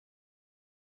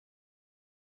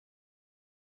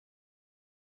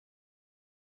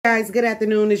Guys, good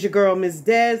afternoon. It's your girl, Miss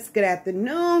Des. Good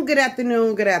afternoon, good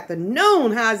afternoon, good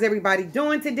afternoon. How's everybody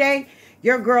doing today?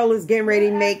 Your girl is getting ready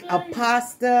to make a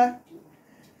pasta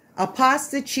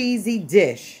cheesy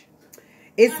dish.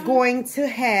 It's going to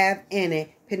have in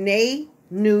it penne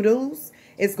noodles.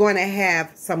 It's going to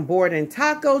have some Borden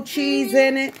taco cheese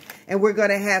in it. And we're going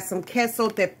to have some queso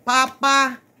de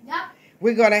papa.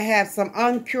 We're going to have some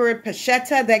uncured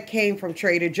pancetta that came from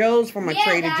Trader Joe's, from a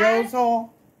Trader Joe's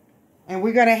haul. And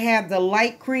we're going to have the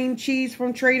light cream cheese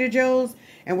from Trader Joe's.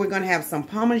 And we're going to have some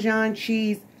Parmesan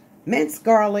cheese, minced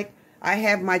garlic. I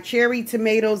have my cherry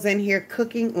tomatoes in here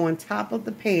cooking on top of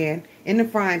the pan, in the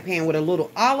frying pan, with a little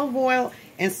olive oil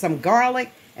and some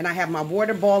garlic. And I have my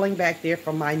water boiling back there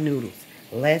for my noodles.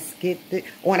 Let's get the...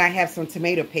 Oh, and I have some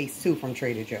tomato paste, too, from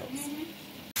Trader Joe's.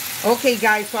 Okay,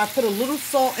 guys, so I put a little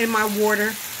salt in my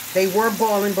water. They were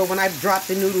boiling, but when I dropped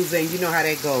the noodles in, you know how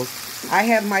that goes. I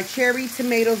have my cherry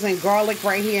tomatoes and garlic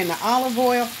right here in the olive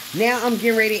oil. Now I'm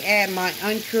getting ready to add my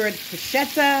uncured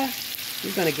pancetta.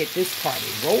 We're going to get this party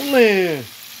rolling.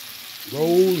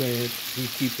 Rolling. We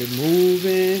keep it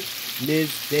moving.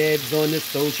 Miss Deb's on the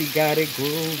stove. She got it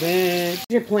grooving.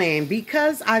 Your plan.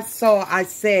 Because I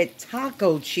said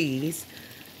taco cheese.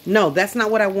 No, that's not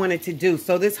what I wanted to do.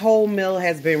 So this whole meal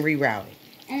has been rerouted.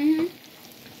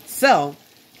 So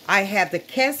I have the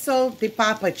queso de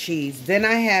papa cheese. Then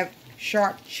I have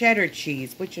sharp cheddar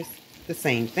cheese, which is the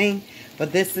same thing,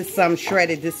 but this is some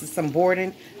shredded. This is some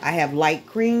Borden. I have light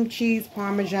cream cheese,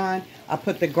 Parmesan. I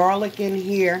put the garlic in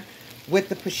here with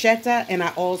the pancetta, and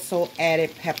I also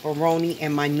added pepperoni,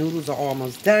 and my noodles are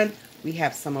almost done. We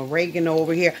have some oregano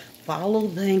over here. Follow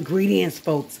the ingredients,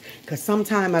 folks, because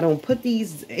sometimes I don't put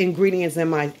these ingredients in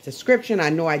my description.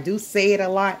 I know I do say it a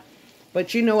lot,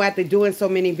 but you know, after doing so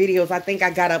many videos, I think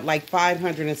I got up like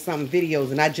 500 and something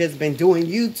videos, and I just been doing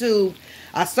YouTube.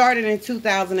 I started in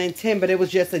 2010, but it was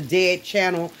just a dead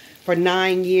channel for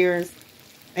 9 years.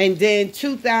 And then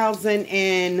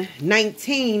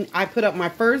 2019, I put up my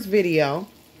first video.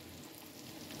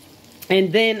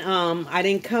 And then I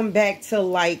didn't come back till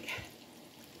like,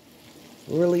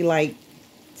 really like,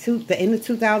 the end of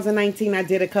 2019, I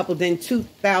did a couple. Then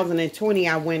 2020,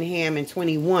 I went ham in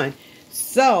 21.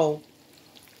 So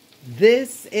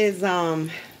this is why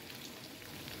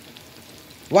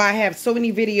I have so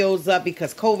many videos up,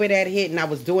 because COVID had hit and I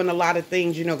was doing a lot of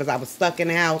things, you know, because I was stuck in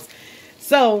the house.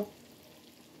 So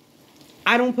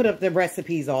I don't put up the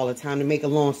recipes all the time. To make a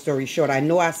long story short, I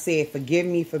know I said forgive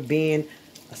me for being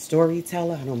a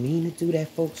storyteller. I don't mean to do that,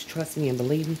 folks. Trust me and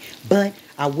believe me. But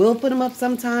I will put them up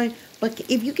sometime. But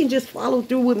if you can just follow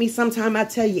through with me sometime, I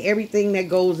tell you everything that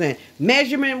goes in.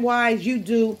 Measurement-wise, you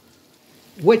do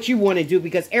what you want to do,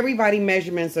 because everybody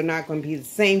measurements are not going to be the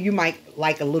same. You might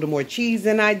like a little more cheese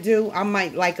than I do. I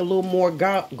might like a little more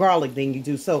garlic than you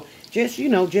do. So just, you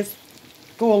know, just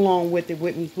go along with it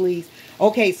with me, please.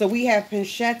 Okay, so we have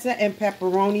pancetta and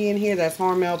pepperoni in here. That's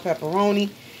Hormel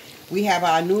pepperoni. We have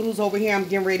our noodles over here. I'm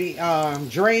getting ready to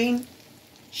drain.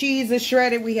 Cheese is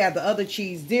shredded. We have the other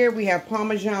cheese there. We have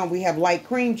Parmesan. We have light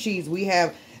cream cheese. We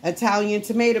have Italian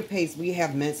tomato paste. We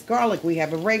have minced garlic. We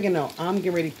have oregano. I'm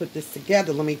getting ready to put this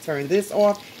together. Let me turn this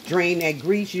off. Drain that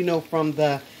grease, you know, from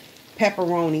the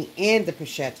pepperoni and the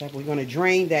pancetta. We're going to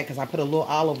drain that because I put a little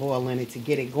olive oil in it to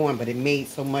get it going, but it made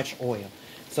so much oil.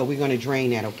 So we're going to drain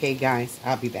that, okay, guys?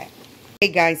 I'll be back.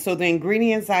 Okay, guys, so the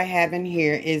ingredients I have in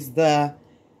here is the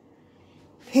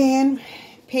pan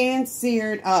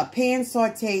sauteed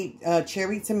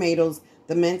cherry tomatoes,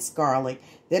 the minced garlic.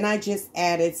 Then I just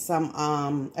added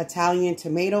some Italian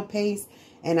tomato paste,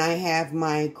 and I have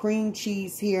my cream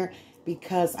cheese here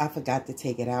because I forgot to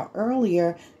take it out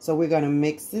earlier. So we're going to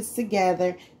mix this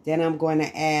together. Then I'm going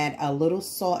to add a little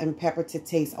salt and pepper to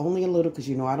taste, only a little, because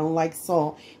you know I don't like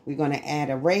salt. We're going to add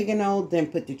oregano, then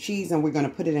put the cheese, and we're going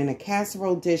to put it in a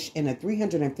casserole dish in a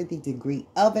 350-degree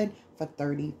oven for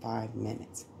 35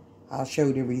 minutes. I'll show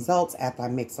you the results after I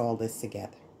mix all this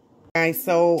together. Guys,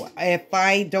 so if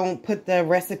I don't put the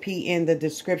recipe in the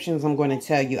descriptions, I'm going to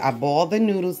tell you. I boiled the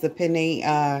noodles, the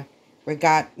penne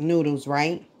regat noodles,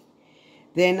 right?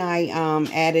 Then I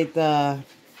added the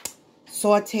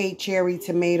sauteed cherry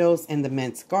tomatoes and the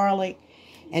minced garlic.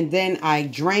 And then I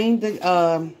drained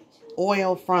the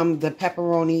oil from the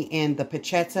pepperoni and the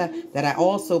pancetta that I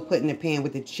also put in the pan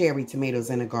with the cherry tomatoes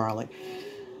and the garlic.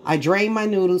 I drained my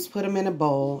noodles, put them in a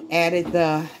bowl, added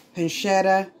the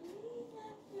pancetta,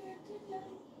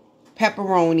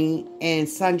 pepperoni, and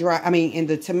and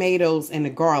the tomatoes and the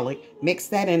garlic.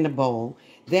 Mixed that in the bowl.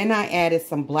 Then I added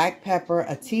some black pepper,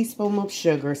 a teaspoon of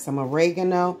sugar, some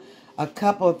oregano, a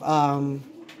cup of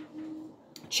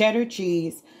cheddar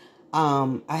cheese,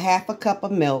 a half a cup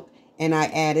of milk, And I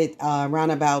added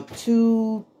around about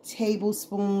 2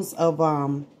 tablespoons of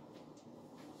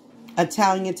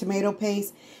Italian tomato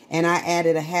paste. And I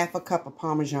added a 1/2 cup of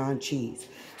Parmesan cheese.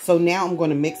 So now I'm going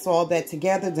to mix all that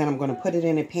together. Then I'm going to put it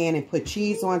in a pan and put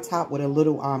cheese on top with a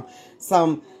little,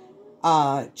 some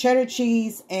cheddar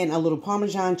cheese and a little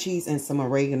Parmesan cheese and some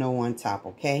oregano on top,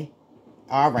 okay?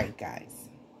 All right, guys.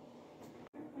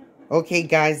 Okay,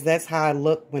 guys, that's how it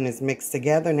look when it's mixed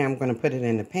together. Now I'm going to put it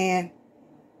in the pan.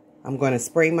 I'm going to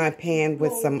spray my pan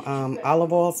with some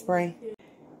olive oil spray.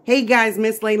 Hey, guys,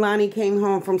 Miss Leilani came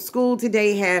home from school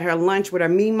today, had her lunch with her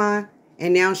Mima,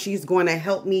 and now she's going to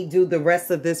help me do the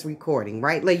rest of this recording,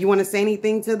 right? Like, you want to say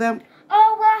anything to them?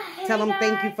 Oh, well, hey, tell them guys.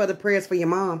 Thank you for the prayers for your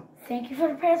mom. Thank you for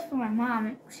the prayers for my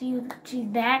mom. She's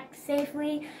back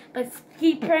safely, but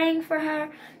keep praying for her.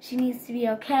 She needs to be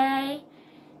okay.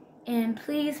 And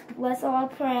please, let's all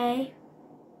pray.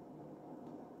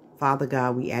 Father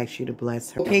God, we ask you to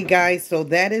bless her. Okay, guys, so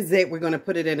that is it. We're going to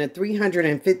put it in a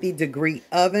 350-degree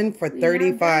oven for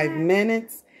 35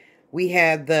 minutes. We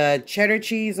have the cheddar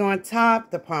cheese on top,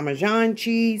 the Parmesan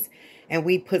cheese, and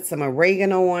we put some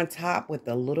oregano on top with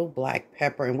a little black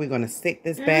pepper. And we're going to stick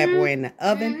this bad boy in the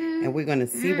oven, and we're going to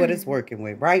see what it's working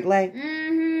with. Right, Lay?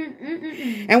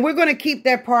 And we're going to keep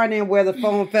that part in where the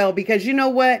phone fell, because you know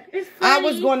what? I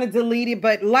was going to delete it,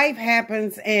 but life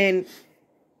happens, and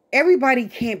everybody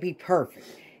can't be perfect.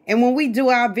 And when we do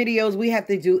our videos, we have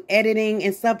to do editing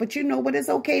and stuff. But you know what? It's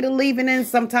okay to leave it in.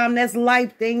 Sometimes that's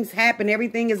life. Things happen.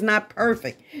 Everything is not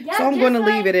perfect. Yeah, so I'm going to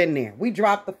leave it in there. We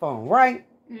dropped the phone, right?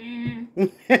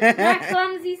 Not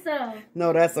clumsy, so.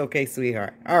 No, that's okay,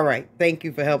 sweetheart. All right. Thank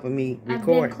you for helping me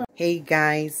record. Hey,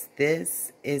 guys.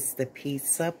 This is the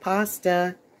pizza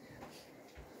pasta.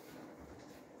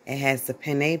 It has the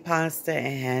penne pasta.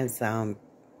 It has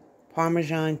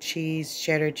Parmesan cheese,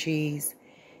 cheddar cheese.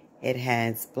 It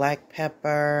has black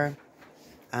pepper.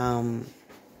 I'm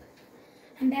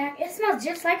back. It smells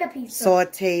just like a pizza.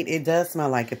 Sauteed. It does smell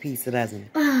like a pizza, doesn't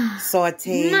it?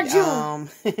 Sauteed.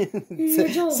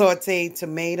 Sauteed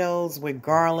tomatoes with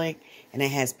garlic, and it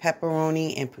has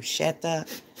pepperoni and bruschetta.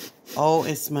 Oh,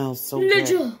 it smells so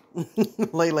good.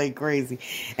 Lele crazy,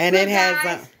 and it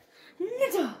has.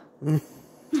 And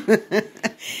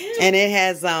it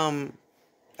has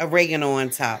oregano on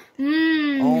top.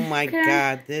 Oh my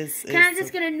God, this is... Can I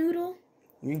just get a noodle?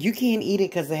 You can't eat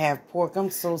it because they have pork. I'm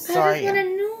so sorry. Can I just get a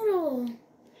noodle?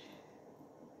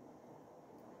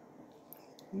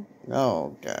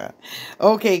 Oh, God.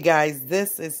 Okay, guys,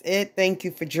 this is it. Thank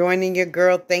you for joining your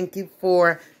girl. Thank you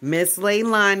for Miss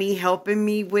Leilani helping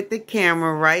me with the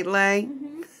camera. Right, Lay?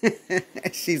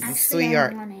 She's a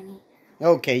sweetheart. I don't want any.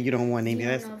 Okay, you don't want any.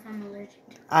 I don't know if I'm allergic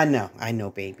to it. I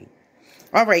know, baby.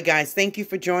 All right, guys, thank you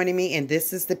for joining me. And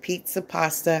this is the pizza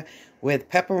pasta with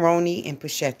pepperoni and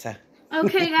bruschetta.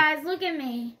 Okay, guys, look at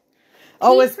me.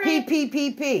 Oh, it's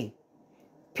PPPP.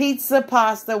 Pizza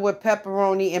pasta with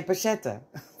pepperoni and bruschetta.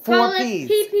 4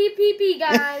 P's. PPPP,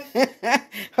 guys.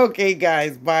 Okay,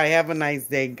 guys, bye. Have a nice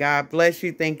day. God bless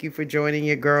you. Thank you for joining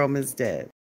your girl, Miss Deb.